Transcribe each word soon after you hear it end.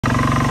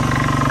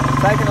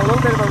taking a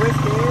little bit of a risk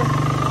here,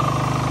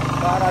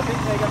 but I think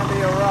they're going to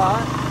be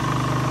alright.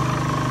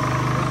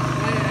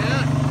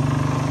 Yeah.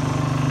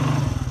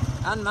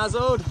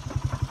 Unmuzzled,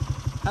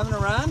 having a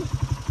run.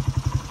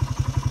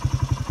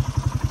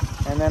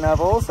 And then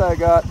I've also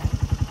got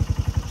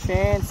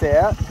Chance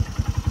out.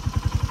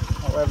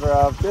 However,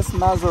 I've just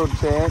muzzled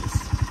Chance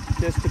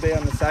just to be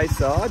on the safe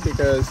side,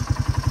 because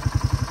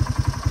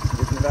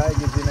if Neveah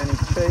gives him any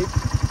cheek,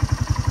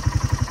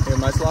 he'll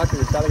most likely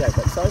retaliate.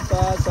 But so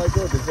far, so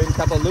good. There's been a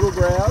couple of little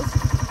growls,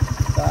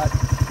 but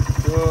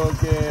good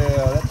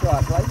girl. That's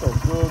right, playful.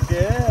 Good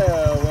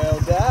girl. Well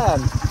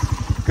done.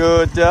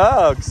 Good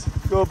dogs.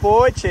 Good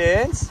boy,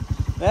 Chance.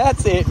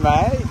 That's it,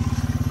 mate.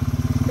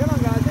 Come on,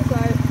 guys, this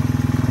way.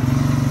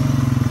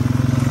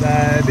 So,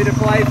 a bit of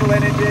playful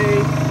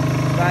energy,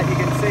 but you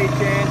can see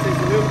Chance is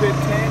a little bit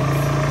tense.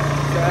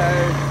 So,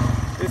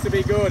 this will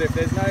be good. If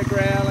there's no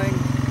growling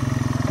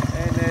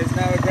and there's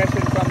no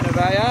aggression from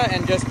Neveah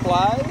and just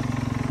play,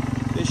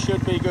 this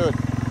should be good.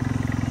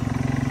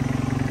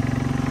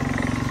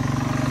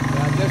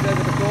 So, just as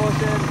a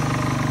precaution,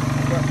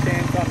 I've got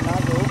Chance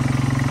unmuzzled.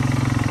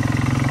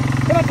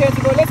 Come on,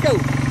 Chancey boy, let's go.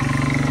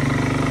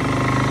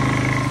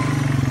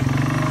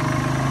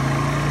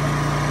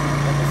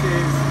 This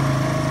is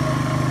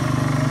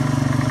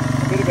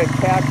a bit of a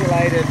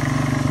calculated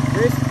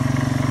risk.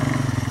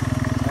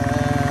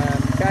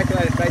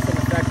 Calculated based on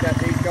the fact that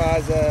these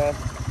guys are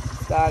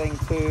starting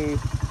to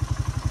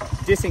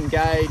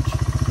disengage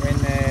when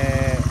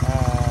their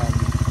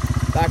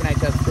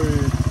bark us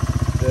through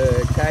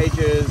the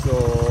cages,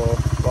 or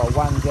while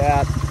one's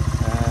out.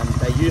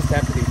 They used to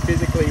have to be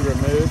physically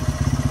removed,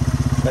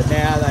 but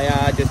now they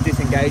are just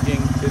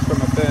disengaging just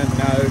from a firm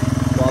no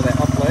while they're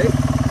off lead.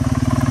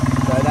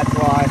 So that's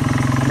why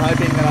I'm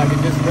hoping that I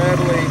can just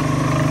verbally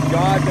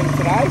guide them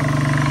today.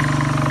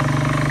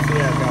 See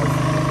how it goes.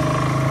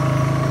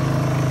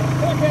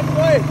 Come on, Captain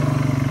Boy!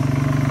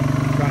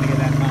 Trying to get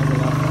that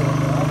muzzle off.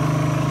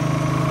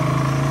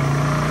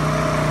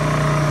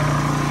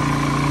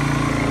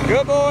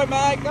 Good boy,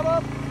 mate, come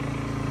on!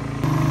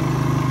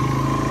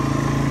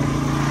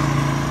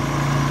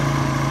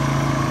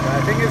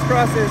 Fingers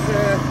crossed there's a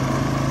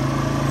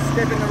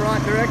step in the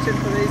right direction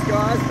for these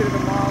guys, bit of a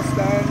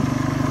milestone,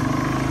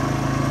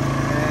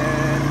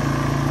 and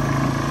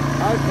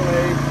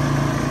hopefully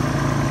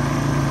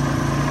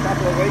a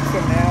couple of weeks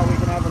from now we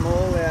can have them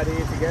all out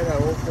here together,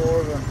 all four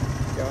of them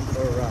going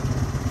for a run.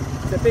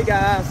 It's a big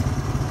ask,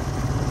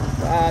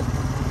 but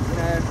you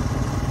know,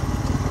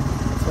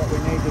 that's what we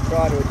need to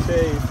try to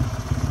achieve.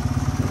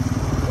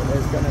 But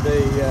there's going to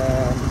be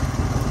a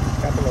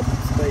couple of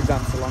speed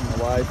bumps along the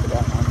way for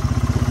that one.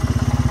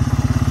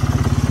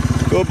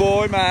 Good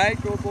boy,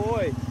 mate. Good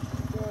boy.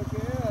 Good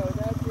girl.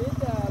 That's it,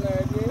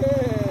 darling.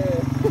 Yeah.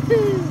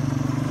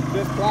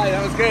 Just play.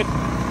 That was good.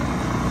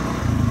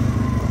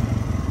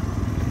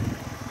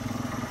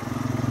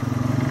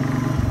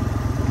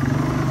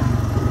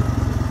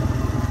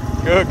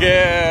 Good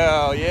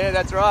girl. Yeah,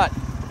 that's right.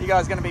 You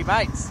guys are going to be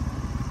mates.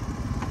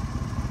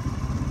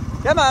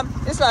 Come on.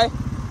 This way.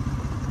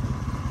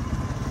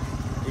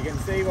 You can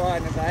see why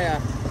Neveah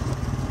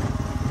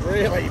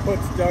really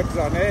puts dogs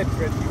on edge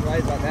when she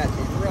plays like that.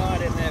 She's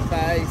right in their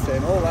face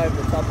and all over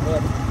the top of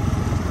them.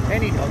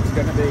 Any dog's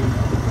going to be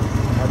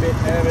a bit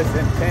nervous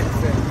and tense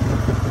and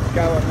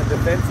go on the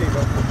defensive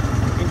of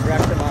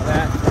interaction like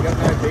that. She's got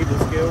no people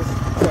skills,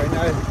 so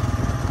no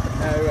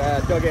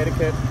dog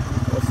etiquette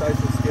or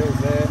social skills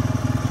there.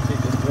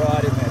 She's just right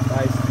in their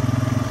face.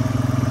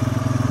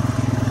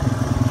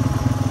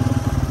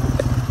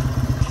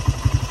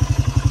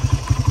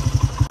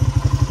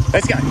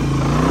 Let's go.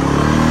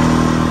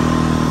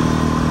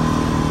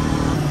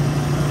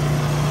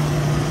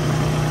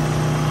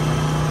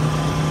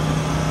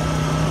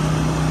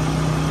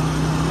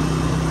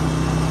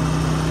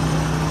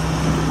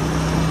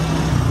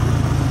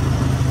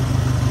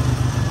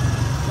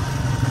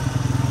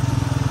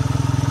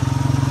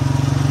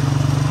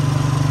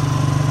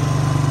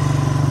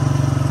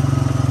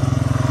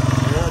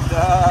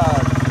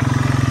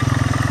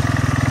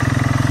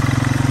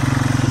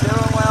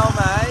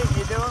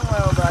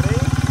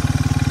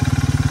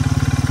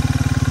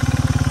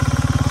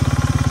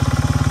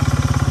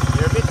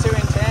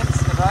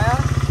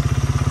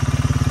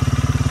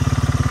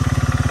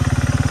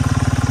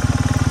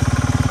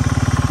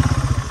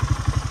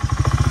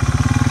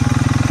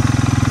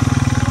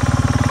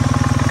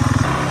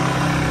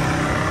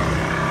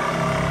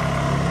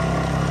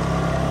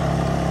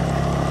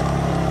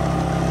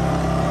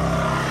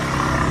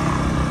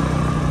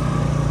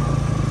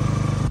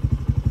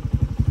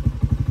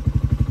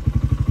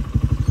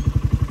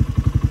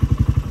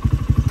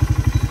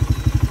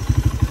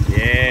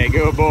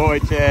 Good boy,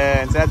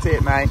 Chance. That's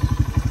it, mate.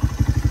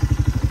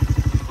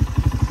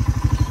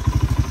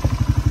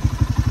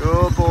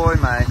 Good boy,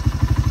 mate.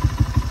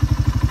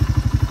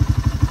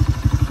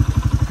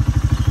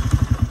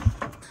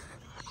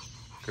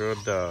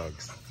 Good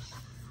dogs.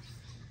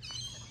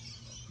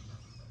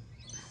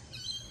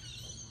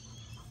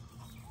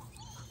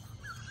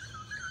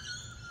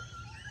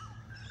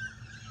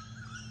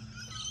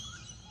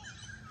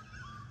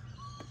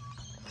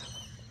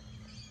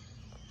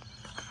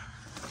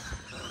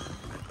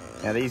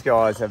 Now these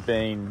guys have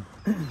been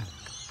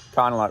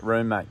kind of like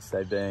roommates.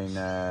 They've been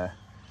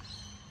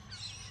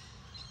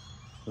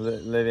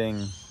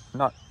living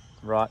not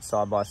right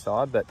side by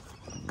side, but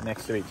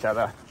next to each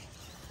other.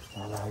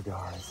 Hello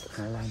guys.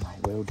 Hello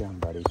mate. Well done,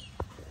 buddy.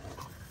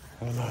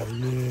 Hello.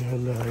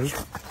 Yeah.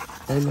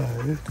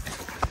 Hello.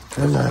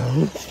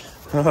 Hello.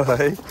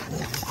 Hello.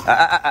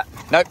 Hi.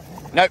 Nope.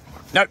 Nope.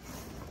 Nope.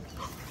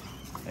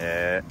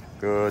 Yeah.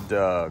 Good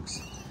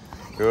dogs.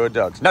 Good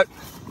dogs. Nope.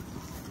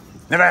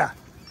 Never.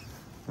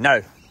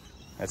 No.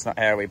 That's not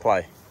how we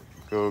play.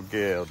 Good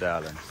girl,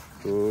 darling.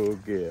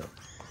 Good girl.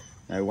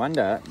 No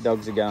wonder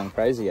dogs are going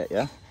crazy at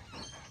you.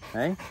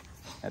 Hey?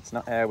 That's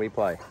not how we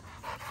play.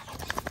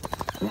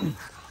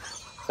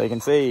 So you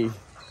can see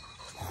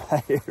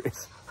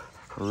it's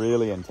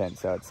really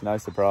intense. So it's no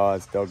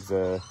surprise dogs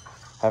are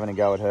having a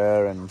go at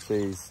her, and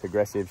she's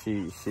aggressive.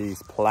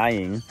 She's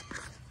playing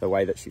the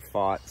way that she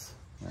fights,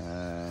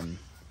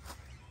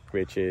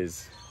 which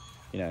is,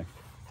 you know,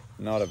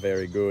 not a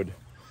very good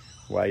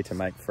way to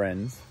make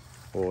friends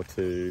or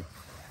to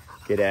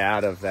get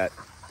out of that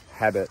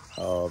habit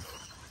of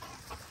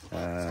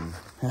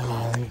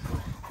hello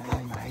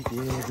mate,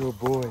 yeah, good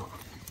boy,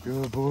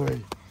 hello,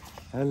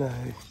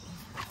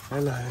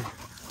 hello,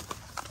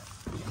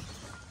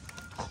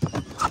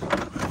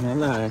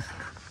 hello.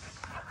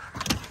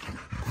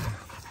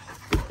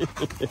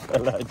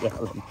 Hello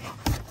darling,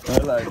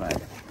 hello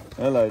mate,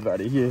 hello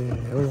buddy,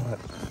 yeah,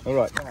 all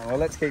right, come on, well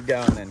let's keep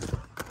going then.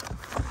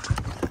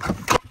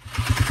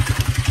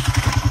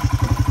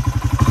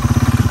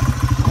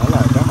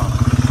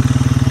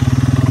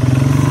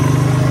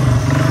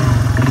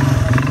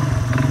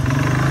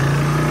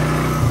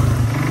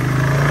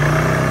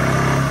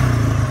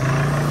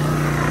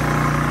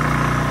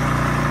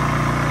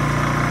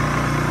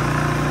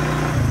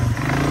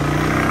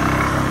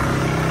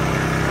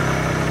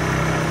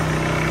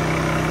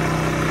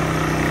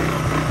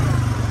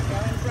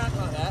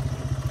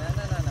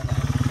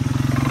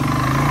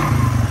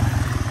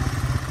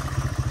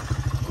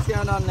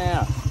 On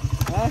now,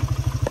 huh?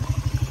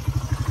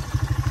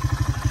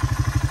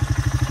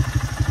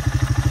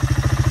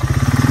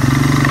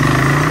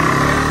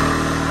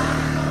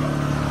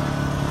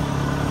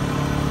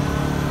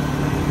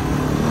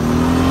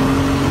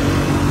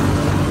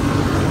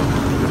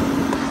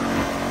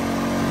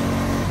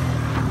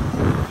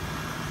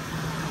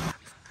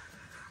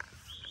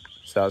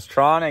 So I was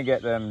trying to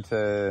get them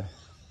to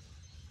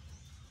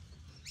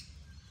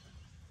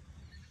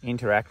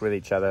interact with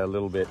each other a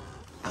little bit.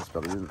 That's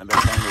probably isn't the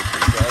best angle for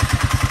you guys.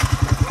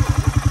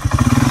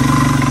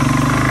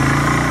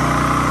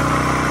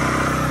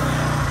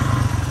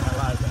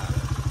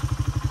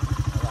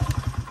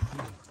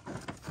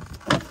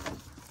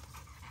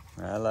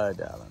 Hello,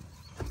 darling.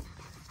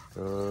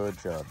 Good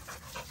job.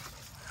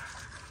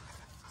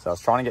 So I was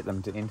trying to get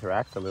them to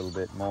interact a little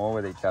bit more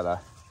with each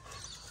other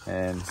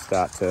and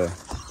start to,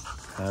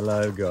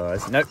 hello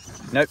guys. Nope,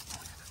 nope.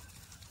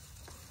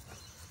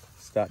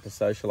 Start to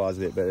socialise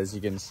a bit, but as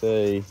you can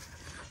see,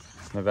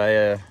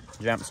 Neveah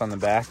jumps on the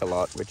back a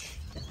lot, which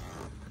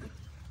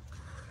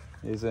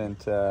isn't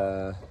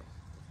the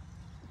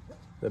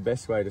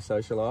best way to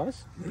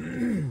socialise.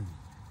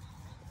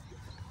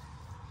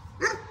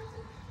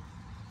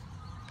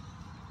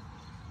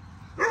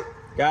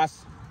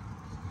 Gus.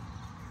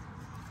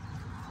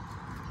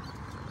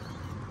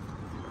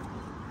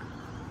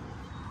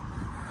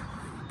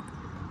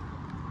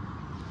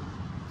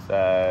 So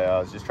I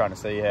was just trying to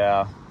see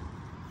how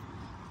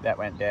that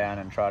went down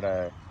and try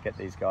to get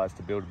these guys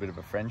to build a bit of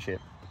a friendship,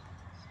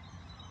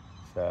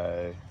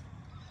 so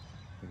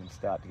we can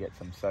start to get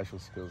some social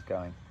skills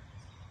going.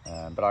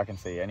 But I can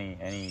see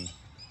any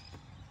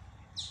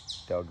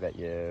dog that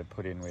you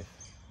put in with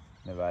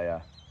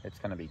Neveah, it's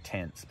going to be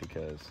tense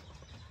because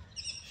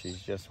she's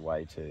just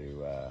way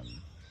too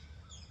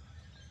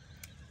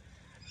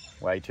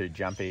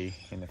jumpy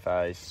in the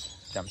face,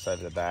 jumps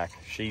over the back.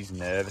 She's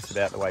nervous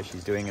about the way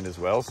she's doing it as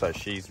well, so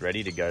she's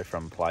ready to go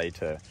from play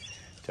to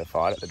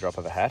fight at the drop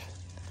of a hat.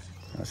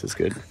 This is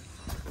good.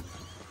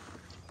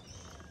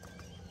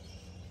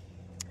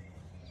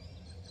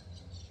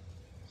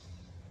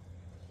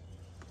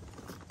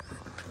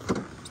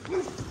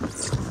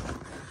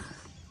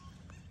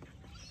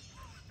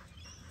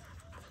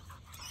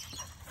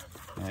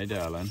 Hey,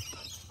 darling.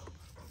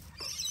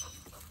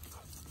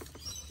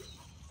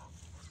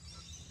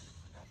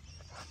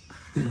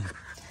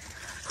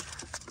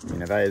 You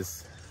know,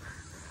 those.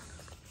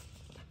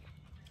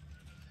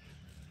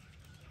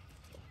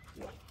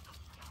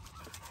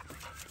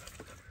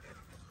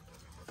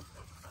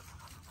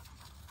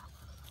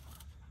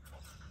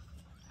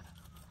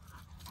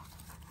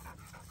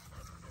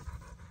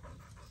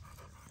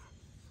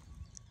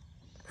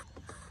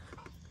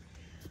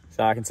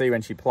 So I can see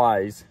when she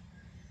plays,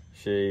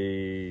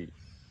 she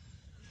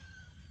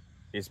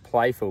is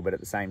playful, but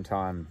at the same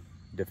time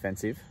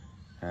defensive,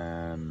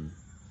 and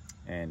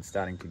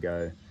starting to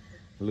go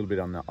a little bit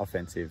on the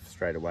offensive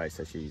straight away.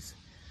 So she's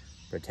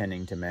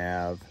pretending to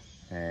mouth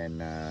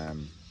and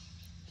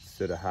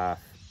sort of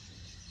half,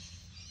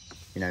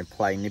 you know,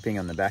 play nipping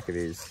on the back of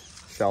his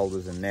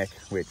shoulders and neck,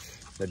 which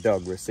the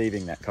dog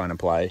receiving that kind of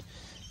play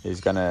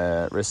is going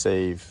to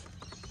receive,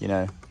 you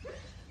know,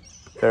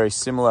 very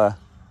similar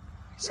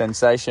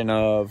sensation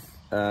of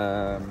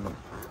the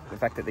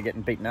fact that they're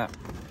getting beaten up,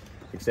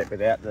 except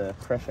without the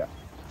pressure.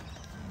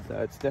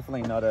 So it's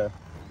definitely not a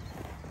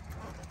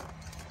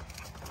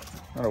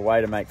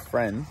way to make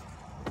friends.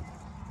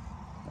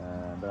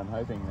 But I'm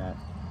hoping that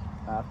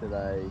after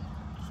they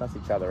suss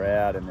each other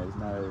out and there's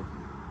no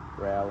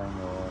growling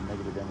or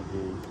negative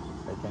energy,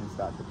 they can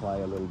start to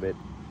play a little bit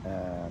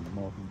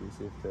more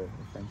conducive to a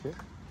friendship.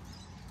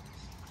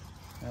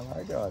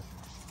 Hello guys.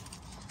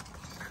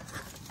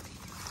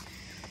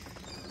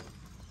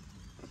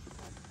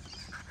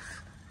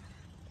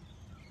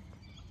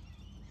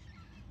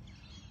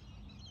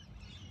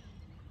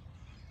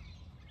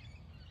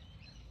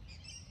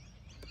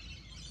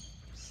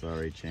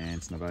 Sorry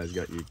Chance, Neveah's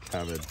got you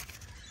covered.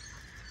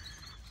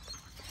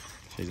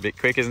 She's a bit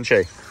quick, isn't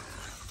she?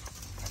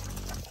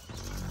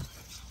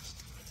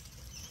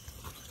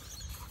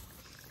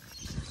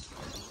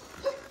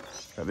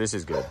 But this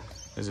is good.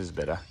 This is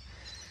better.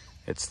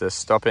 It's the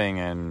stopping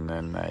and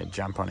then they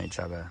jump on each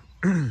other,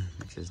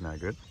 which is no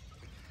good.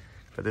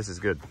 But this is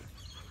good.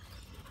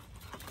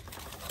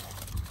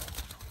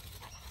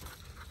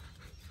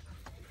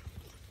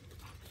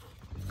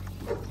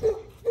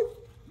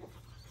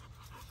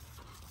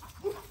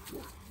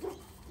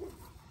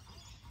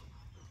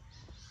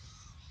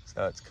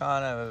 So it's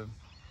kind of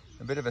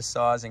a bit of a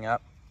sizing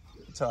up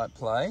type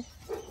play.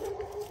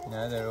 You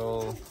know, they're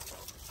all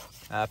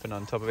up and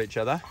on top of each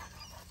other.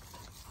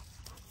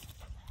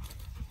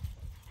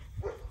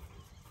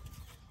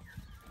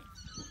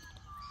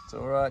 It's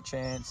all right,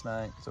 Chance,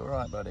 mate. It's all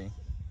right, buddy.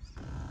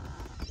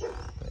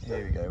 But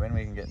here we go. When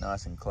we can get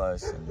nice and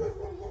close and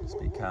just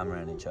be calm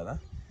around each other,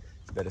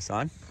 it's a better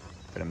sign.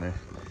 Better move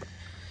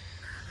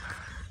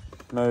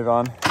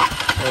on.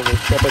 All the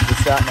shepherds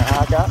are starting to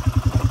arc up.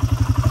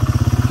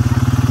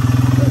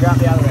 Go up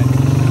the other end.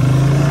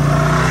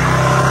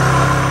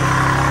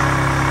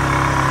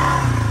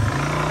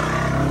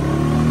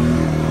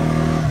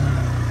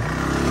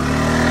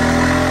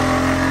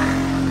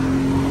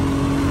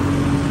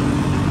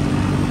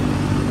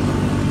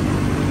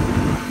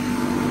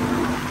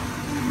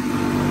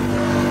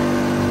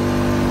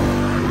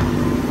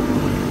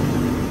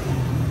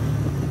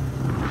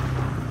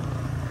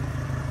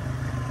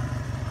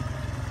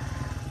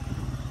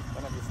 I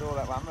don't know if you saw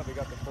that one, but we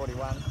got the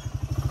 41.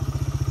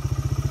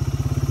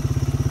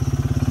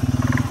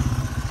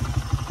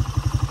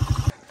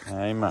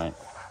 Hey mate.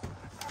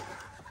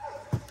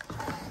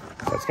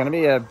 So it's going to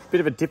be a bit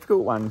of a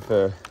difficult one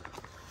for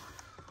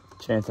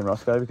Chance and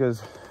Rosco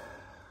because,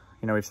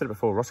 you know, we've said it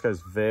before,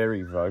 Rosco's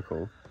very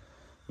vocal.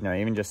 You know,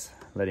 even just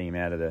letting him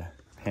out of the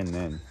pen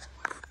then,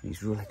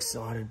 he's real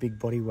excited, big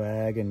body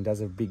wag and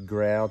does a big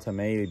growl to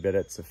me, but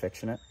it's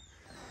affectionate.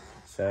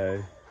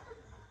 So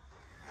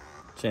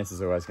Chance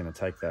is always going to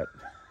take that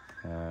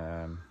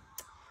the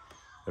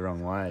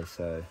wrong way.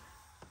 So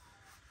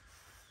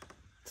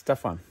it's a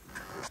tough one.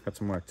 Got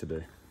some work to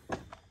do.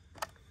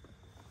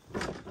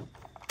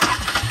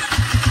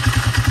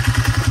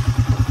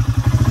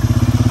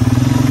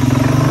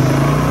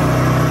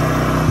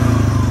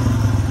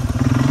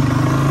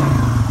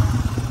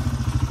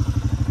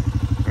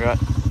 We got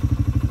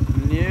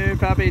new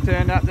puppy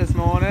turned up this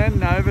morning.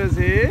 Nova's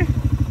here. They're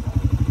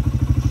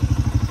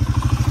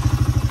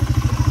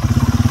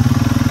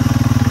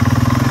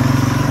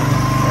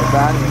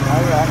banning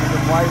Nova in the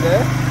way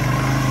there.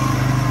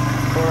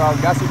 Poor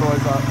old Gussie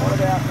boy's like, what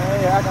about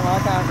me? How come I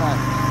can't run?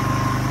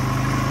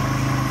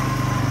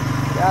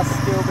 Gus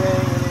still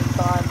being an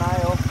entire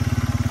male.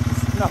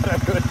 It's not a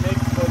good mix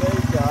for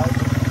these guys.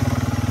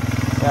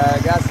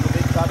 Gus is a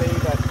big puppy,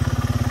 but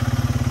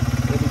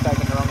he'll be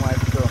taken the wrong way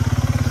for sure.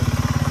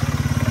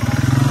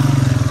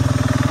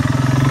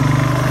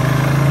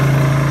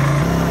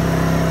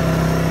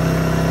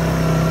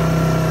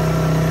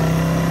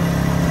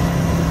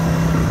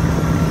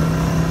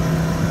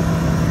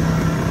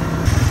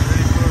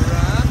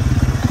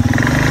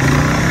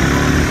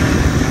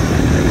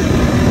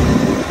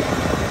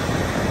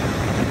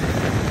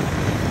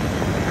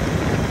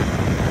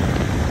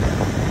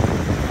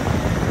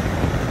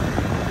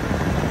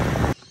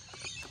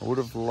 Would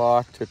have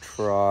liked to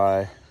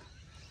try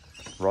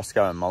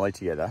Rosco and Molly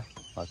together,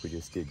 like we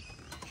just did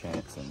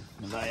Chance and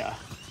Neveah.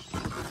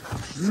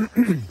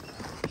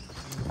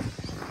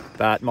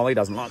 But Molly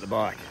doesn't like the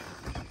bike.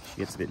 She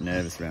gets a bit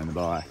nervous around the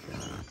bike.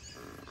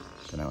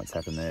 Don't know what's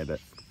happened there, but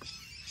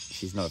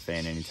she's not a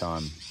fan.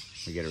 Anytime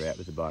we get her out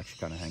with the bike, she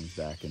kind of hangs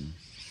back and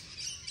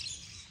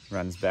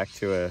runs back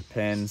to her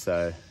pen.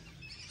 So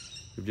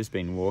we've just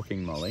been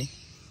walking Molly,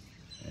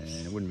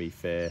 and it wouldn't be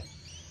fair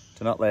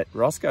to not let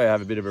Rosco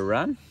have a bit of a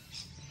run.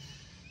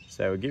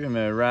 So we'll give him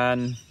a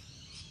run,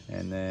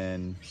 and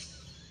then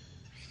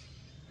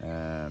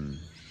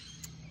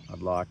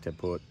I'd like to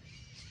put,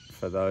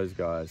 for those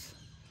guys,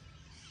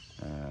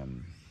 I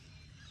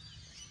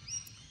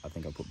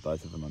think I'll put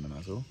both of them on the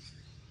muzzle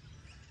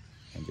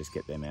and just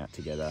get them out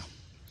together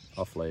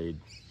off lead,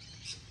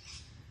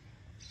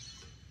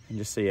 and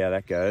just see how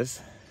that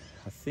goes.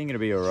 I think it'll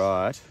be all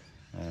right.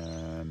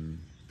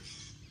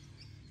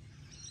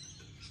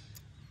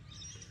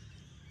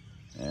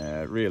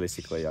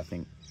 Realistically, I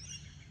think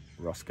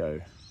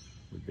Rosco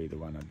would be the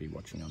one I'd be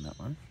watching on that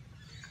one.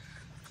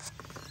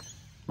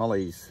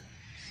 Molly's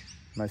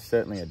most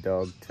certainly a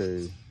dog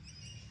to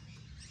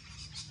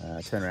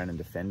turn around and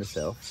defend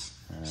herself.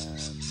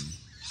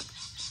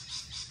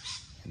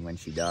 And when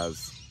she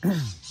does,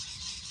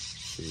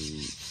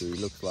 she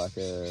looks like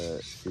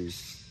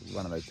she's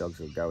one of those dogs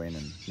who'll go in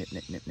and nip,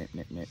 nip, nip, nip,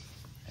 nip, nip,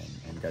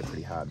 and go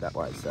pretty hard that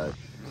way. So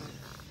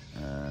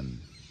I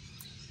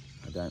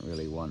don't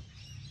really want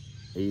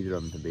either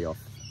of them to be off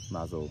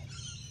muzzle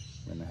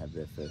when they have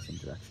their first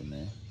interaction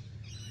there.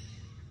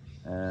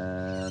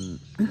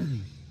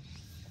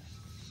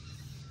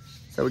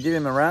 So we'll give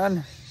him a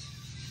run,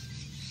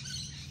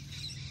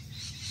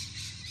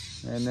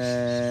 and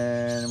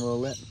then we'll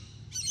let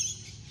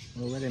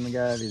him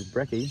go have his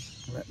brekkie,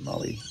 let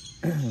Molly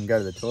go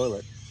to the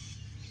toilet,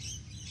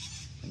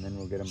 and then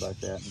we'll get them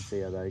both out and see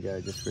how they go,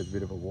 just for a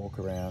bit of a walk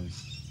around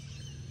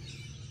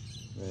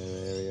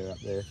their area up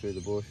there through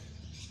the bush.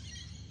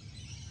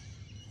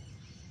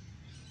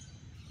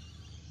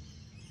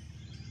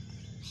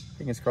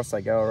 Fingers crossed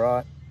they go all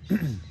right.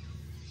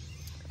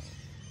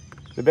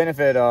 The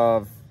benefit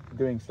of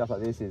doing stuff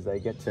like this is they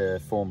get to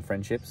form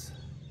friendships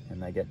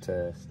and they get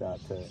to start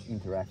to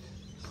interact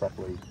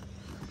properly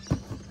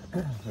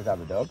with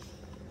other dogs.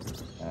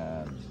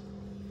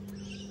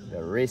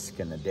 The risk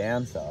and the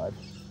downside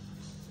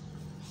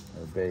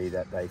would be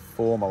that they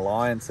form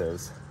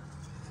alliances,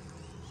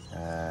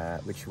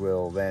 which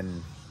will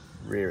then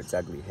rear its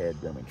ugly head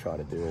when we try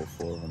to do all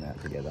four of them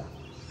out together.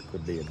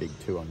 Could be a big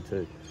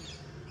 2-on-2.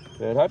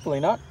 But hopefully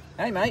not.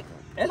 Hey mate,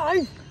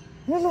 hello.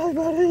 Hello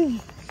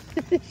buddy.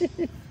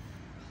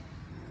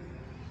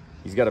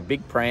 He's got a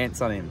big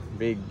prance on him,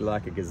 big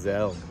like a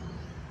gazelle.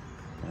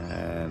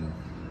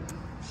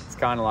 It's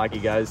kind of like he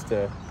goes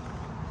to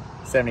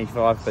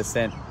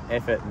 75%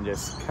 effort and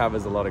just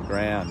covers a lot of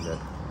ground, but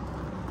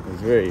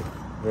he's very,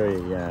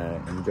 very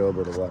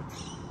enjoyable to watch,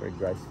 very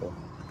graceful.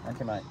 Aren't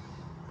you, mate?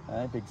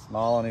 Big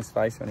smile on his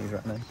face when he's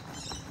running.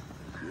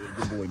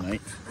 Good boy,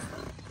 mate.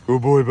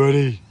 Good boy,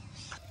 buddy.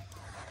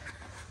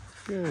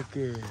 Good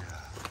girl.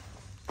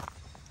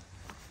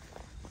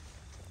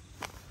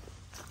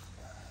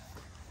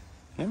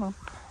 Come on.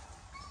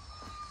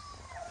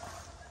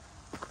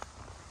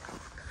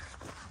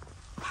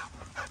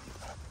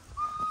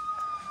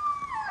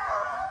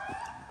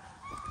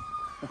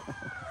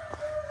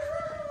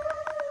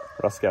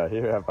 Rosco,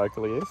 hear how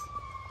vocal he is?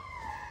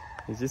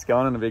 He's just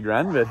going on a big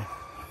run, but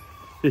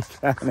he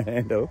can't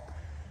handle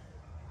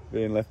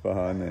being left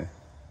behind there.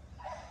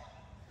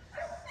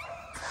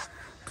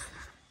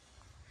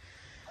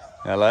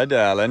 Hello,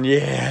 darling.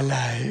 Yeah,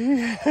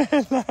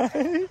 hello.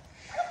 Hello.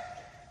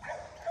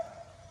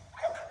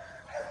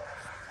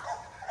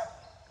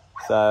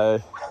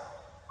 So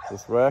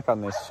this work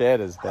on this shed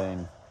has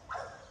been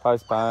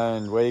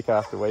postponed week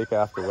after week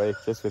after week,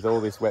 just with all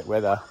this wet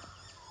weather.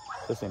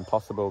 It's just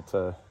impossible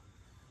to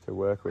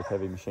work with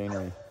heavy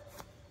machinery.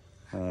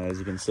 As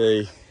you can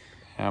see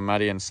how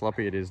muddy and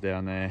sloppy it is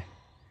down there.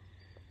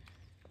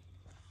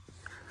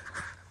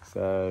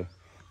 So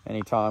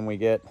anytime we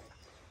get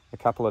a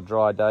couple of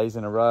dry days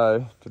in a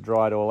row to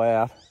dry it all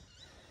out,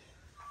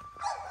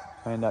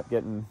 I end up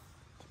getting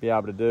to be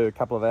able to do a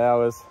couple of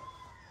hours,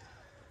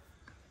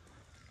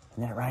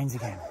 and then it rains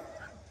again.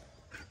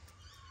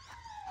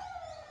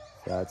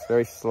 So it's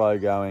very slow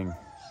going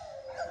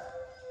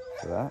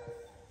for that,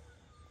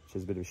 which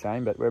is a bit of a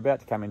shame, but we're about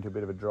to come into a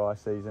bit of a dry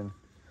season,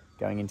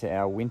 going into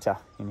our winter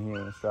in here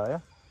in Australia.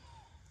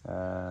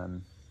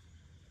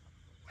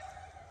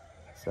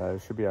 So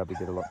should be able to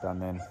get a lot done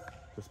then.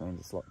 Just means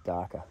it's a lot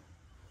darker.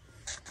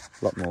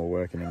 A lot more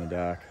working in the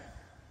dark,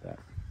 but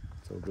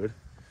it's all good.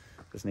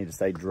 Just need to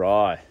stay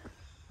dry.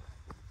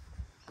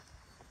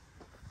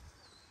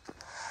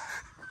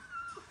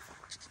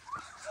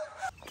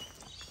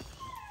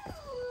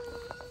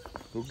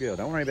 Good girl,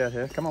 don't worry about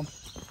her, come on.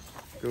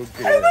 Good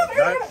girl.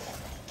 No.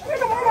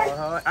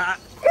 Ah.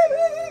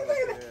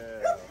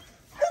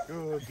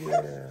 Good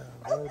girl,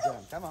 well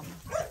done, come on.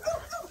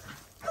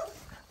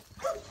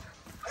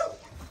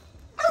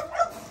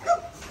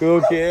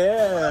 Good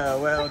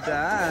girl, well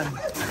done.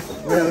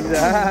 Well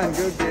done,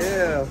 good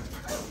girl.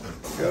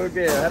 Good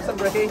girl. Have some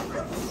brekkie,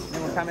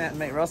 then we'll come out and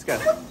meet Rosco.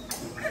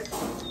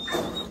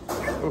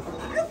 Ooh.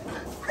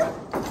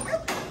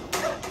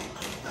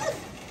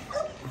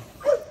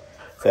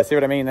 So see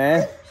what I mean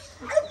there?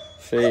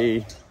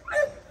 She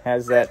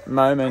has that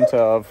moment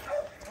of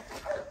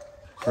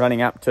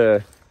running up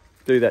to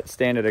do that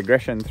standard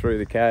aggression through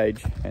the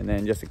cage, and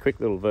then just a quick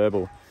little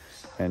verbal,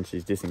 and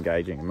she's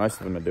disengaging. And most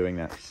of them are doing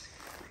that.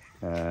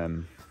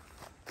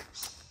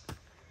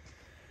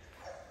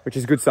 Which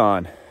is a good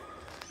sign.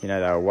 You know,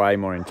 they were way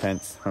more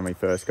intense when we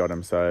first got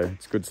them, so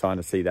it's a good sign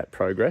to see that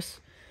progress.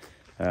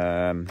 You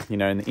know,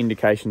 and the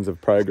indications of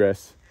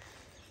progress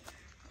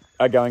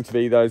are going to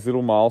be those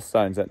little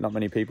milestones that not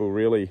many people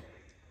really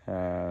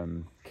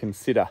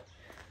consider.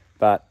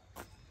 But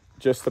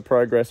just the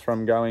progress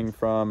from going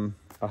from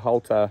a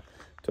halter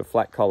to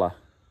flat collar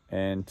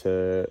and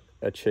to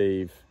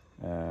achieve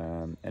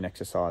an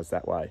exercise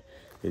that way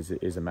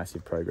is a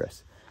massive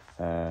progress.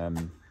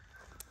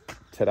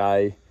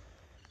 Today,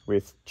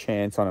 with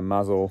Chance on a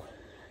muzzle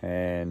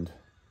and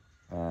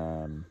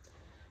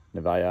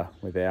Neveah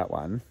without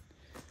one,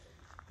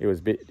 it was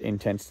a bit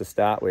intense to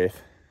start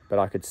with, but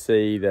I could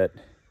see that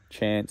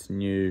Chance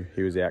knew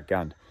he was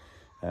outgunned.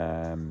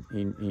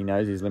 He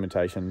knows his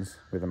limitations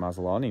with a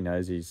muzzle on. He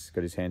knows he's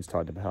got his hands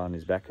tied behind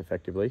his back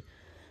effectively.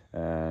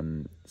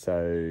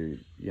 So,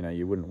 you know,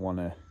 you wouldn't want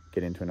to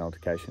get into an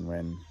altercation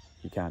when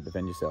you can't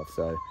defend yourself.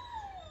 So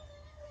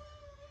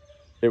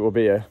it will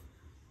be a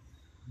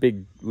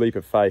big leap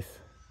of faith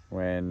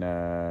when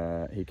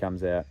he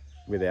comes out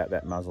without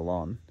that muzzle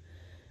on,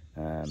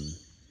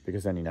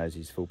 because then he knows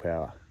he's full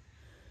power.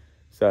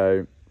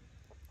 So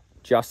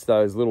just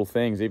those little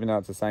things, even though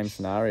it's the same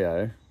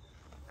scenario,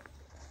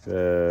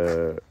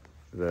 the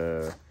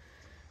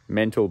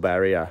mental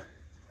barrier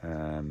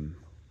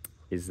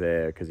is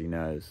there because he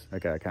knows,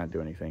 okay, I can't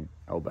do anything,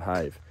 I'll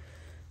behave.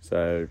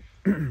 So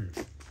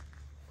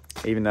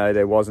even though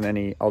there wasn't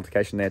any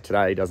altercation there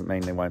today, doesn't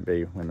mean there won't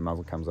be when the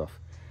muzzle comes off.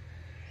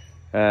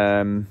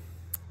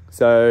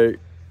 So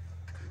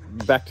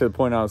back to the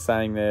point I was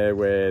saying there,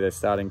 where they're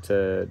starting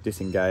to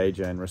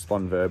disengage and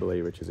respond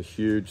verbally, which is a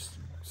huge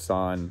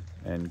sign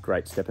and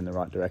great step in the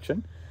right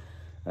direction.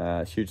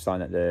 A huge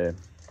sign that they're,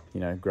 you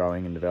know,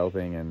 growing and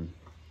developing and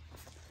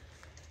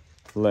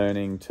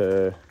learning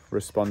to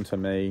respond to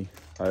me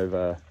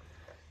over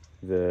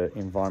the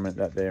environment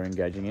that they're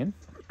engaging in,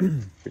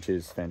 which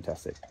is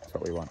fantastic. That's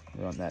what we want.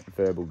 We want that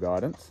verbal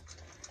guidance,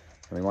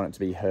 and we want it to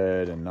be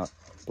heard and not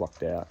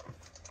blocked out.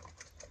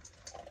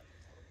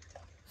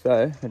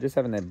 So they're just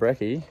having their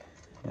brekkie,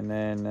 and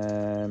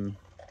then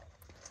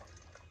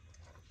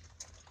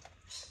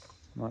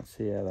might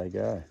see how they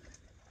go.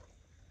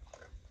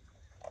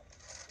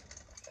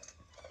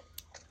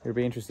 It'll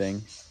be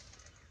interesting.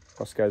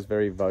 Rosco's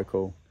very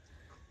vocal,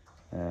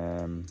 but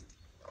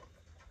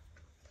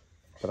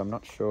I'm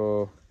not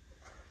sure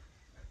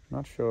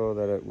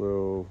that it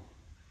will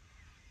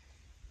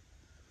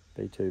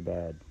be too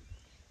bad.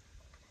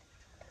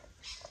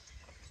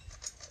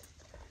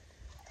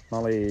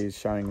 Molly is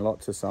showing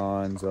lots of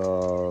signs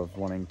of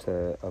wanting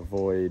to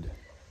avoid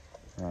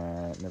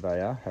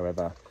Neveah.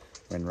 However,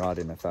 when right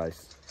in the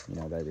face, you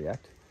know, they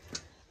react.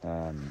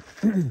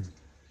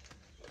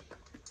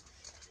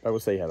 But we'll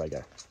see how they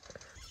go.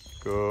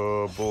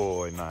 Good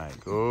boy, mate.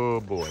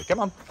 Good boy.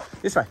 Come on.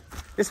 This way.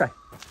 This way.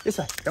 This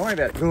way. Don't worry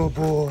about it. Good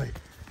boy.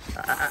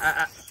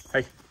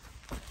 Hey.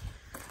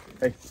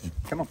 Hey.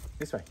 Come on.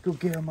 This way. Good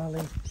girl,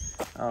 Molly.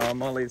 Oh,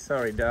 Molly,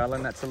 sorry,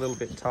 darling. That's a little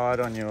bit tight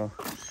on your...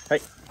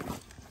 Hey.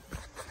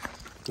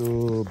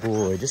 Good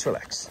boy. Just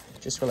relax.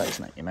 Just relax,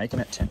 mate. You're making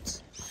it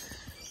tense.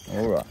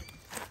 All right.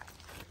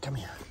 Come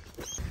here.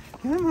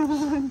 Come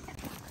on.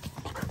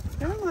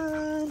 Come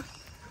on.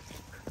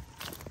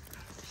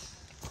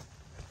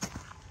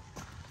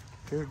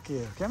 Good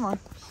girl. Come on.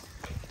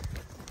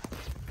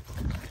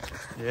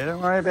 Yeah,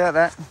 don't worry about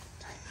that.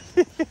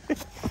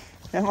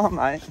 Come on,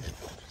 mate.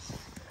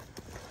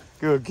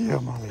 Good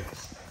girl, Molly.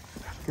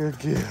 Good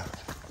girl.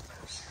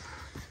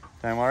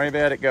 Don't worry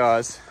about it,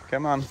 guys.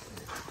 Come on.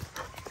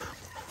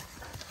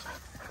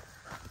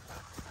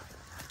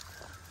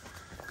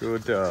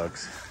 Good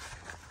dogs.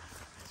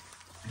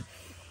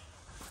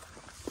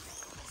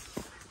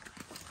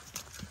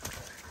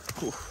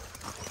 Oof.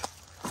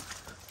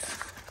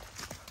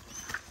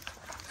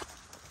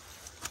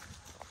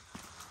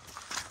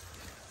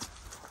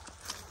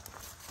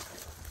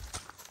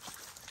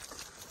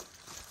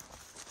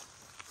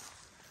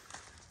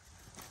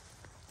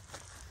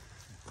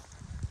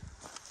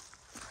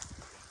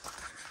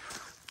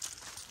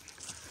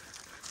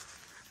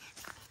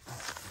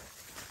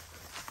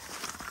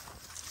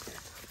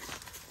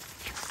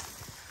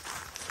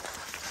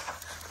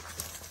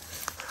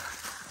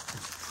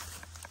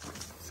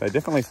 So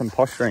definitely some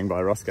posturing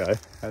by Rosco,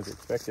 as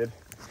expected.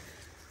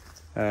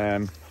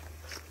 But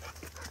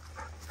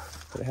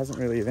it hasn't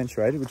really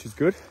eventuated, which is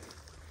good.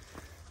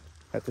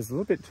 But there's a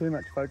little bit too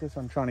much focus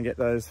on trying to get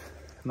those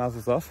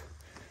muzzles off,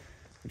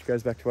 which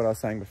goes back to what I was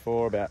saying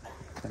before about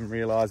them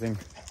realising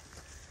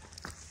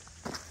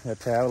they're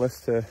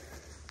powerless to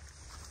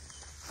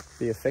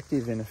be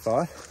effective in a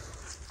fight.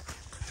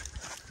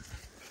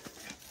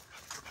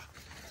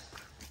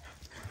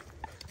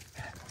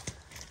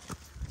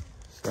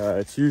 So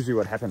it's usually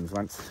what happens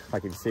once,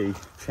 like you see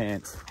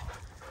Chance,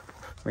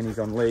 when he's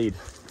on lead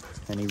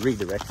and he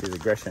redirects his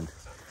aggression.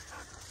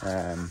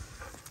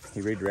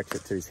 He redirects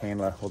it to his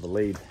handler or the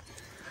lead,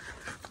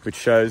 which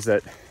shows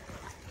that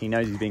he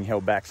knows he's being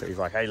held back. So he's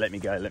like, hey, let me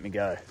go, let me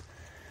go.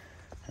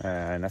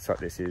 And that's what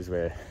this is,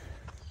 where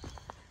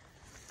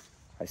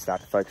they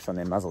start to focus on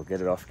their muzzle,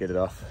 get it off, get it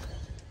off.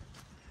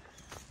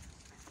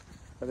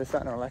 But they're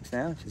starting to relax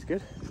now, which is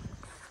good.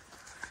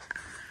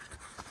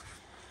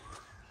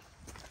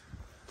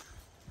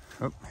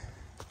 Oh.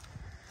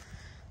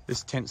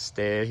 This tense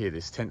stare here,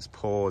 this tense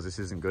pause, this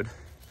isn't good.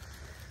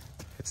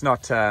 It's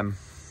not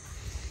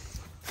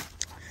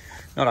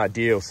Not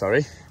ideal,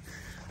 sorry,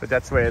 but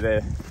that's where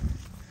they're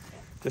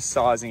just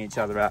sizing each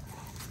other up.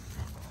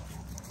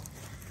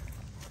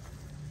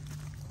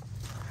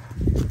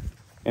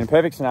 In a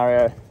perfect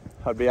scenario,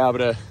 I'd be able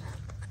to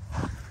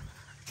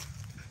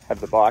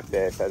have the bike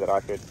there so that I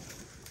could,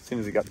 as soon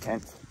as we got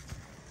tense,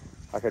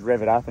 I could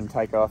rev it up and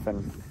take off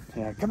and,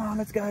 you know, come on,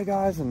 let's go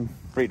guys, and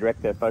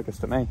redirect their focus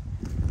to me.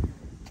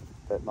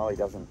 But Molly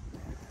doesn't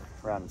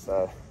run,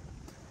 so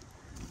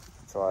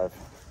that's why I've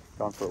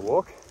gone for a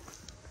walk.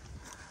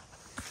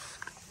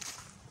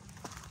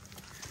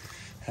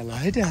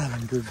 Hello,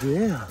 darling, good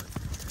girl.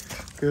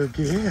 Good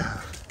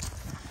girl.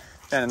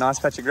 Found a nice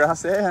patch of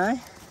grass there,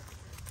 hey?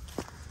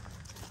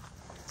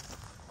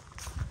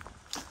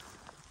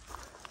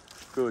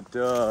 Good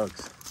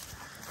dogs.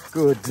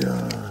 Good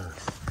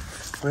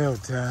dogs. Well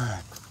done.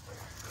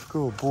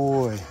 Good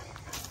boy.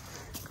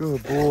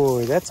 Good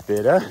boy. That's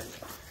better.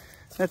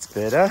 That's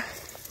better.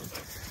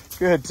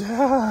 Good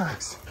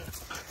dogs.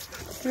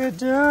 Good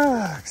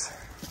dogs.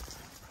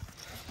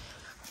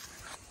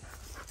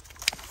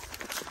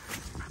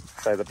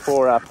 So the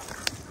paw up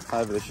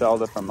over the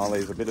shoulder from Molly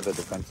is a bit of a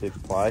defensive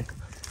play.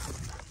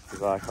 She's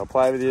like, I'll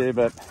play with you,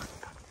 but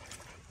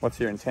what's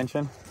your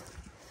intention?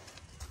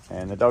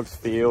 And the dogs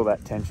feel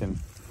that tension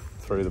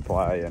through the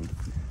play, and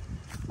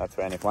that's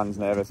when, if one's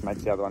nervous,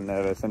 makes the other one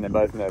nervous, and they're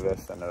both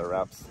nervous, and it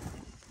erupts.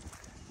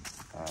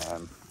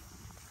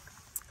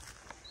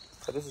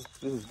 So this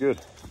is good.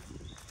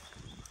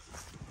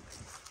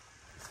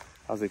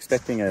 I was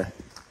expecting a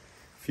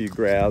few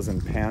growls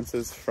and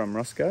pounces from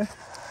Rosco.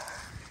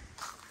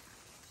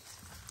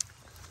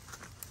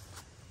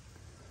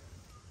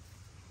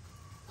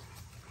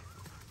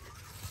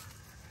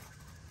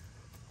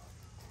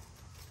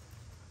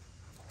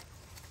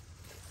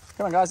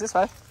 Come on guys, this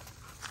way.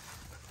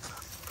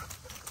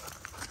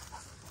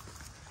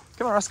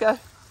 Come on, Rosco.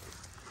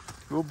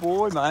 Good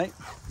boy, mate.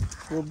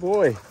 Good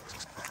boy.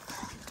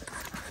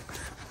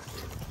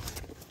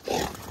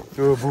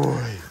 Good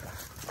boy.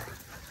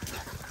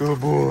 Good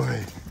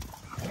boy.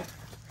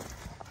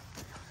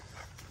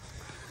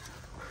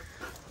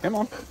 Come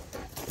on.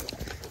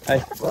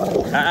 Hey.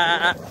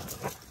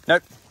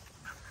 Nope.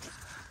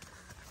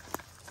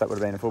 That would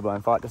have been a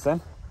full-blown fight just then.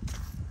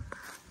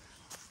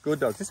 Good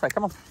dogs. This way,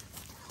 come on.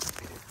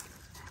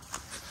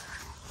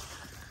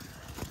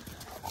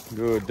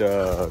 Good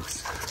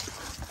dogs.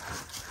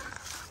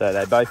 So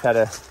they both had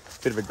a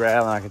bit of a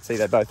growl, and I could see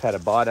they both had a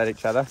bite at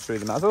each other through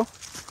the muzzle.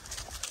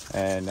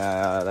 And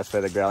that's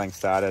where the growling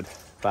started.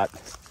 But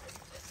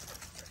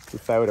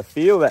if they were to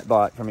feel that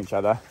bite from each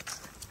other,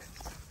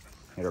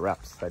 it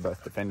erupts. They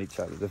both defend each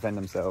other, defend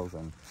themselves,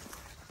 and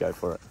go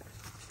for it.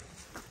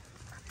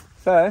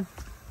 So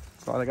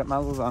that's why they got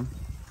muzzles on.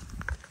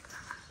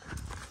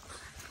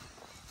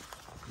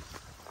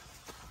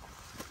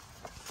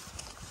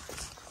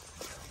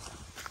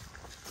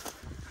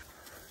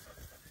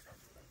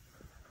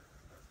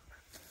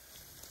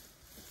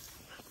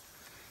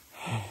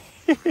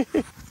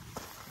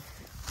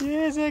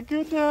 Yeah, is that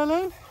good,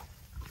 darling?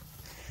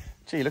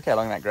 Gee, look how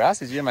long that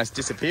grass is. You almost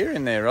disappear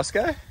in there,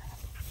 Rosco.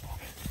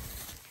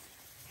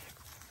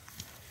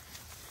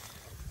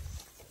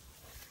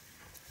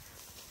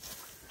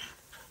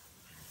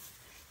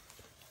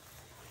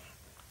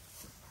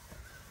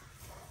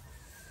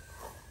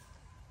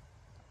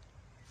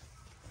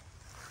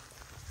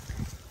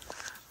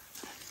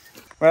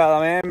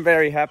 Well, I am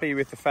very happy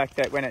with the fact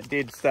that when it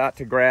did start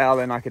to growl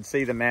and I could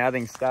see the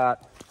mouthing start,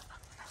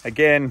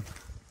 again,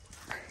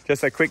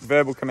 just a quick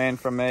verbal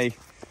command from me,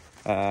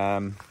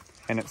 and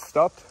it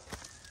stopped,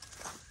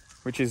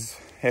 which is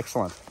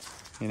excellent.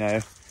 You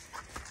know,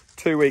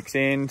 2 weeks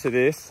into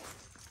this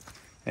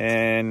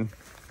and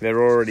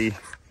they're already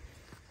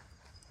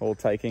all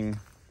taking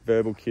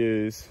verbal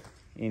cues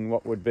in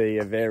what would be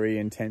a very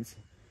intense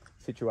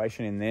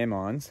situation in their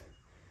minds.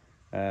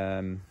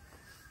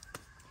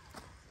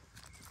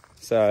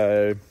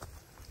 So,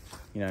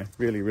 you know,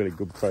 really, really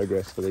good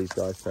progress for these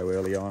guys so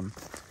early on.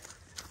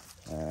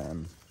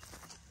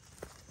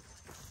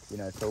 You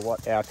know, for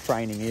what our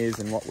training is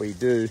and what we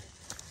do,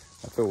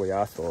 that's all we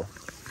ask for,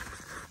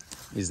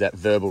 is that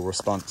verbal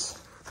response.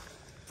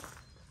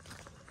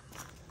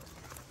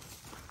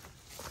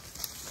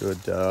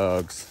 Good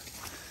dogs.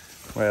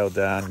 Well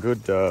done,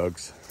 good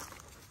dogs.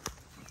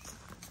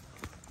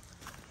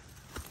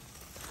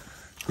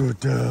 Good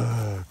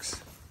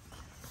dogs.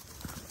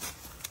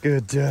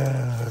 Good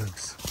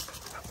dogs.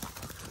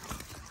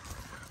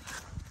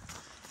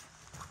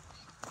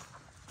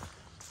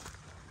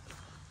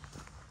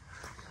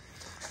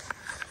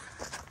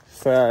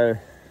 So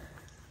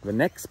the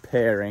next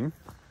pairing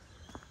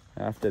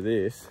after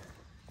this,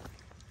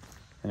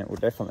 and it will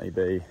definitely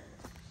be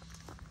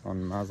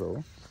on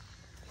muzzle,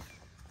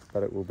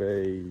 but it will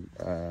be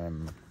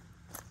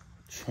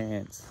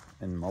Chance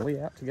and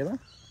Molly out together,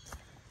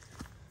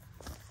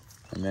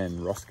 and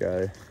then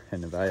Rosco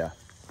and Neveah.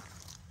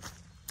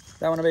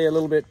 They want to be a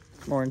little bit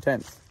more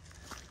intense,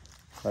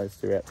 those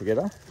two out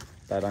together,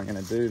 but I'm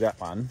going to do that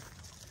one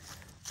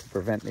to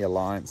prevent the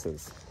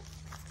alliances.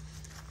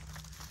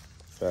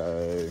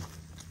 So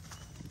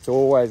it's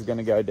always going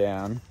to go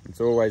down. It's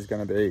always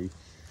going to be,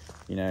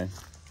 you know,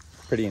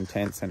 pretty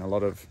intense, and a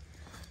lot of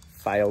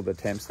failed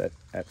attempts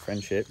at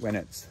friendship when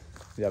it's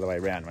the other way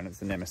around, when it's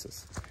the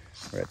nemesis,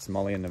 where it's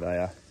Molly and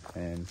Neveah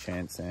and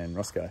Chance and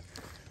Rosco.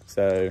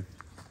 So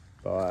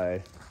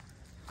by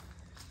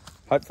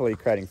hopefully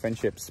creating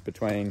friendships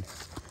between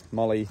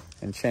Molly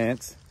and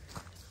Chance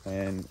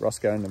and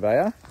Rosco and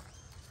Neveah,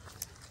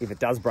 if it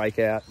does break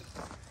out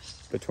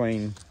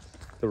between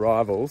the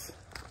rivals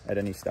at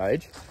any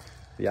stage,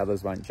 the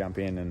others won't jump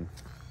in and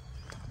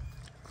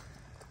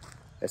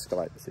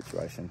escalate the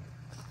situation.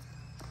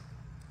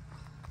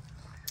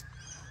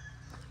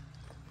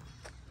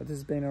 But this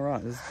has been all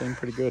right. This has been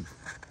pretty good.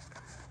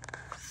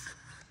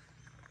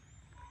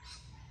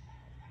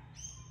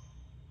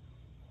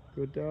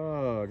 Good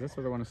dog. That's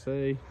what I want to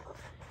see.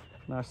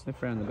 Nice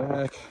sniff around the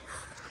back.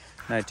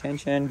 No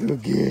tension.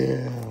 Good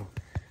girl.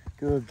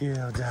 Good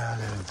girl,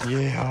 darling.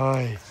 Yeah,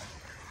 hi.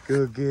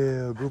 Good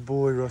girl. Good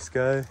boy,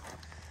 Rosco.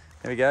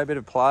 There we go. A bit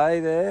of play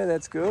there.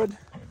 That's good.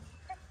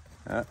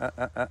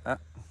 That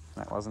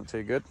wasn't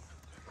too good.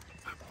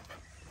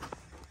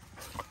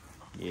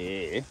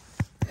 Yeah.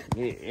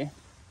 Yeah.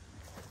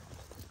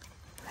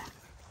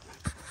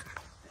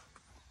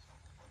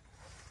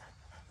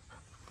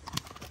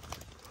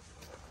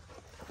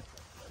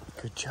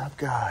 Good job,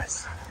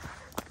 guys.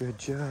 Good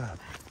job.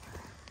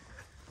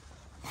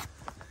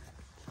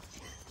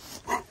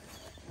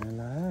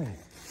 Hello.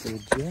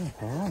 Good job.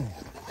 Hi.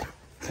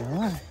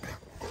 Hi.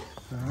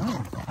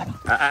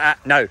 Hi.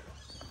 No.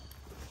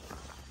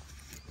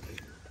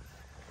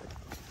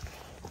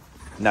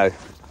 No. Here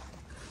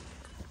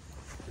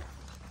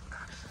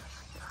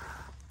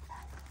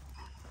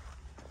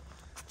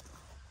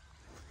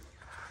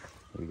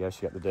we go.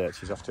 She got the dirt.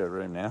 She's off to her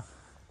room now.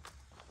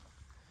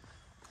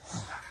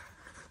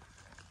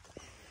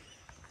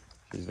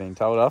 She's been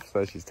told off,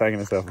 so she's taking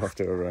herself off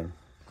to her room.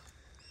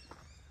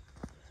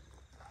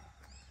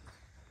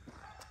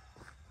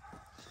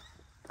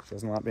 She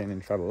doesn't like being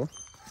in trouble,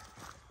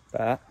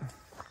 but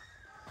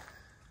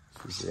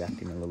she's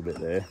reacting a little bit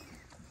there.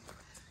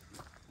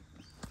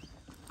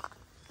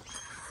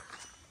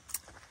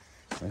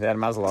 Without a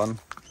muzzle on,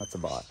 that's a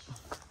bite.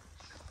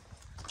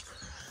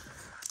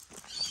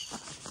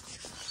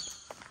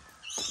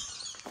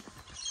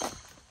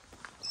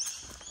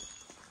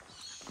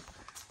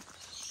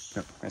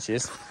 Oh, there she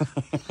is.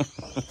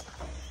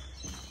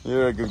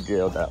 You're a good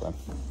girl, darling.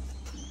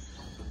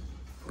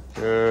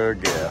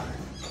 Good girl.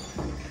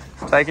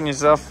 Taking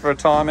yourself for a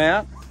time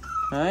out,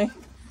 eh?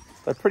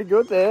 They're pretty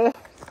good there.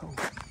 Oh.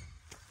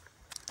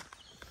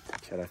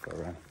 Shadow for a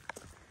run.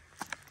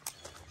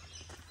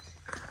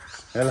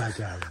 Hello,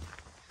 darling.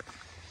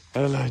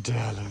 Hello,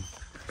 darling.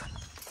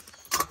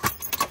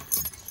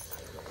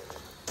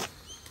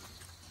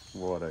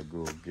 What a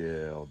good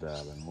girl,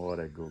 darling. What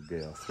a good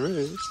girl.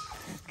 Through.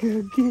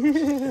 Good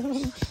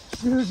girl.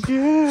 Good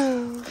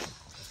girl.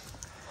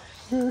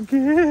 Good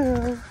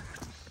girl.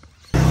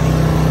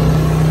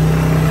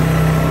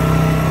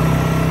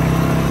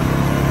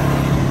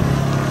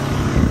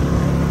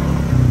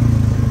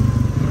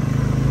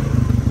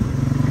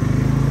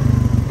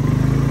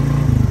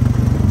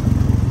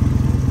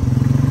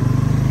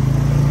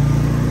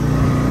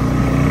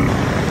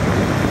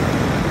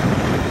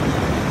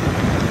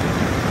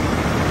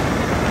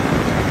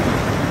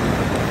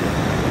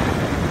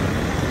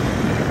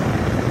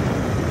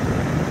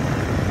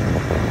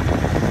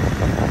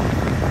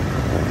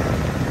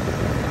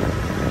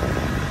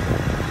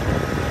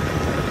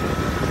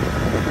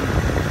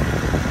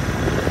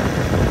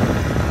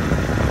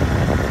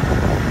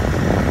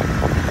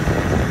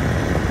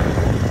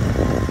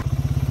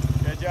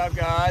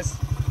 Guys,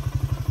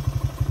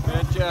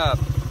 good job.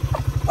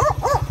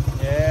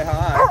 Yeah,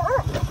 hi.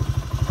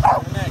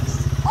 Who's next?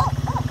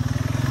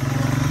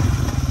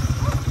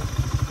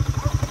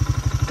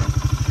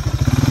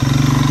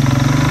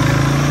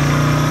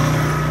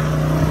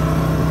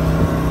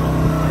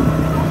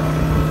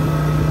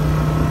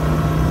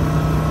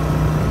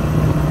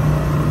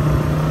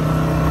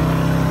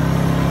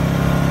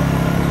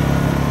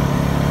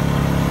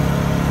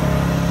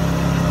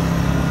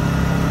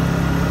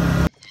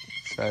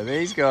 So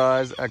these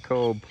guys are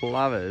called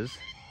plovers,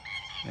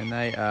 and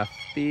they are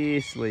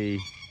fiercely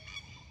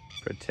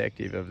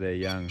protective of their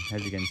young.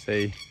 As you can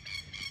see,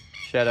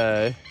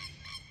 Shadow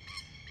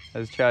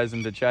has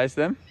chosen to chase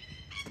them,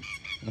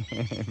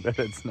 but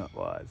it's not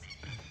wise.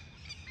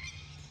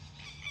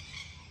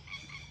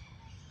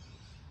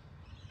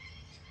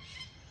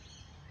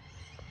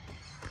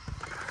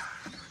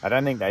 I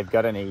don't think they've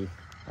got any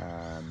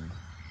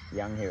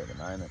young here at the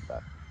moment,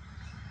 but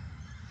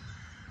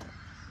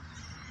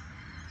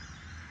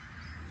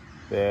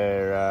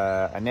they're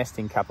a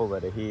nesting couple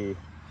that are here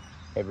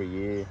every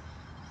year.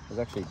 There's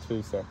actually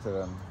 2 sets of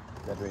them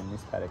that are in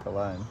this paddock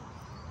alone.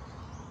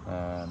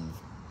 And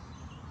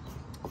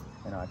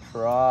I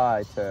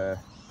try to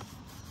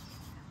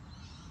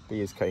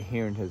be as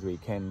coherent as we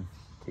can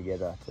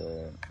together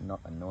to not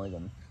annoy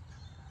them.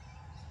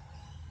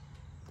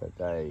 But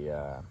they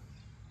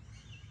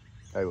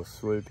will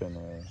swoop and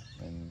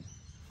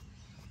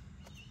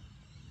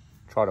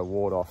try to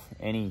ward off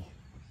any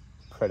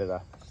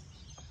predator,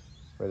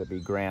 whether it be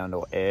ground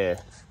or air.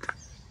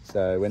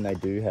 So when they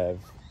do have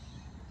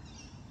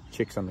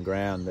chicks on the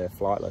ground, they're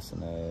flightless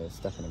and they're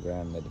stuck on the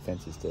ground, and their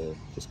defense is to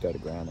just go to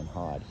ground and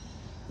hide.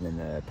 And then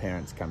the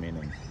parents come in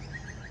and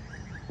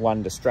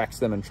one distracts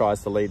them and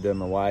tries to lead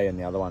them away, and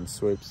the other one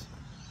swoops.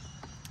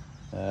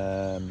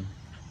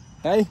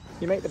 Hey,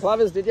 you meet the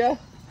plovers, did you?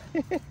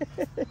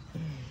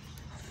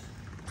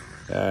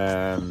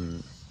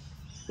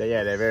 But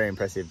yeah, they're very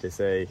impressive to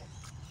see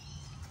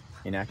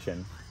in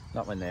action.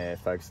 Not when they're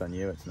focused on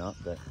you, it's not,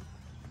 but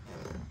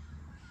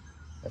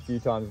a few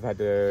times I've had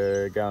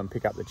to go and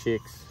pick up the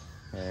chicks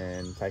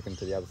and take them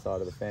to the other side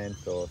of the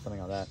fence or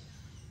something like that.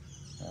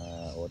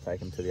 Or take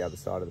them to the other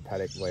side of the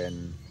paddock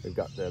when we've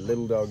got the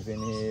little dogs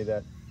in here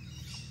that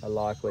are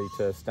likely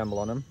to stumble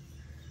on them.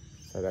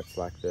 So that's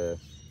like the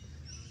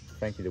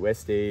Frankie the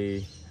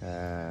Westie,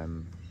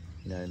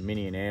 you know,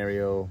 Minnie and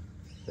Ariel.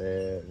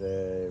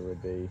 There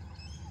would be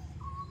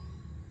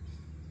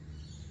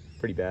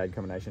pretty bad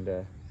combination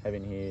to have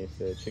in here if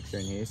the chicks are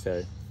in here.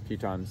 So a few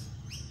times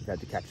we've had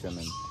to catch them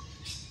and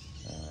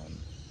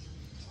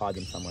hide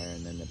them somewhere,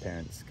 and then the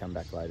parents come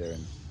back later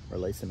and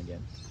release them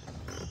again.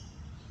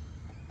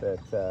 But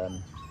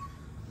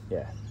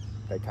yeah,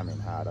 they come in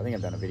hard. I think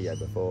I've done a video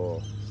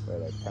before where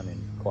they come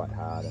in quite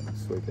hard and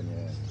swooping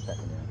you,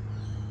 attacking you.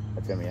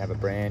 That's when we have a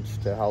branch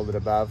to hold it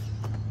above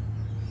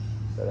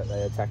so that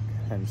they attack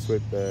and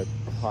swoop the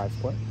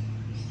highest point.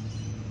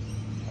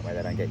 That way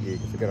they don't get you,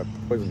 because they've got a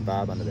poison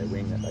barb under their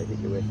wing that they hit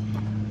you with.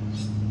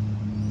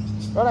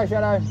 Righto,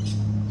 Shadow.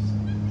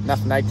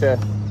 Enough nature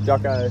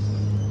Jocko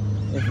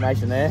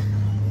information there.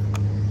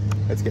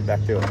 Let's get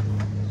back to it.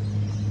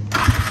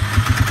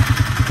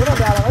 Come on,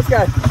 darling, let's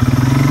go.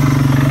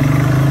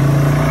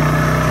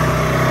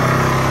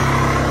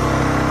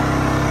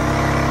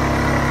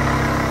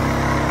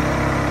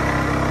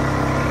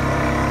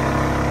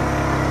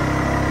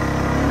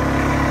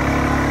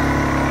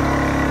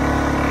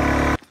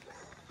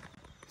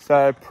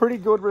 So pretty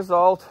good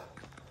result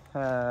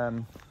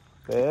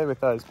there with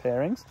those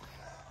pairings.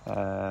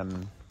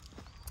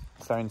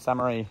 So in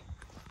summary,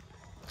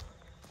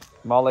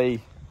 Molly,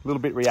 a little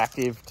bit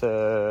reactive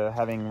to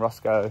having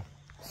Rosco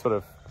sort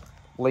of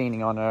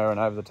leaning on her and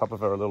over the top of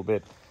her a little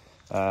bit.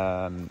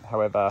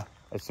 However,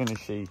 as soon as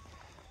she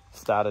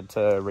started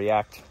to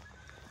react,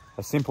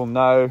 a simple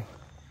no,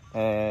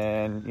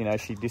 and you know,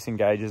 she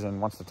disengages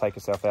and wants to take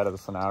herself out of the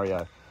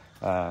scenario,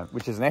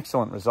 which is an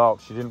excellent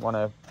result. She didn't want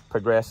to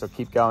progress or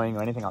keep going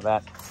or anything like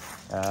that.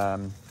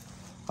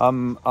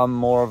 I'm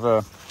more of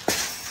a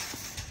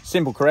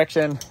simple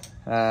correction,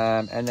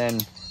 and then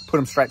put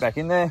them straight back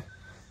in there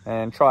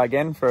and try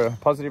again for a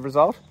positive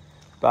result.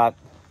 But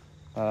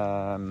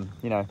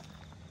you know,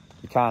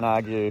 you can't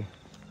argue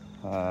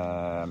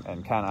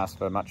and can't ask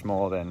for much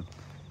more than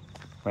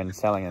when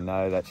telling her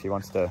no that she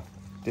wants to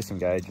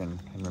disengage and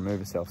remove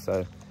herself.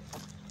 So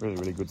really,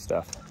 really good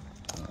stuff.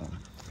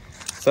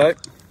 So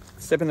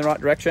step in the right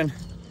direction.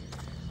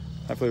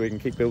 Hopefully we can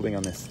keep building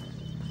on this.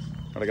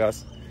 Alright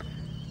guys,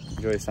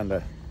 enjoy your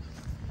Sunday.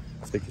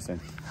 Speak to you soon.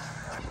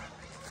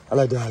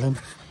 Hello darling.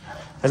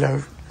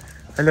 Hello.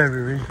 Hello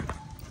Riri.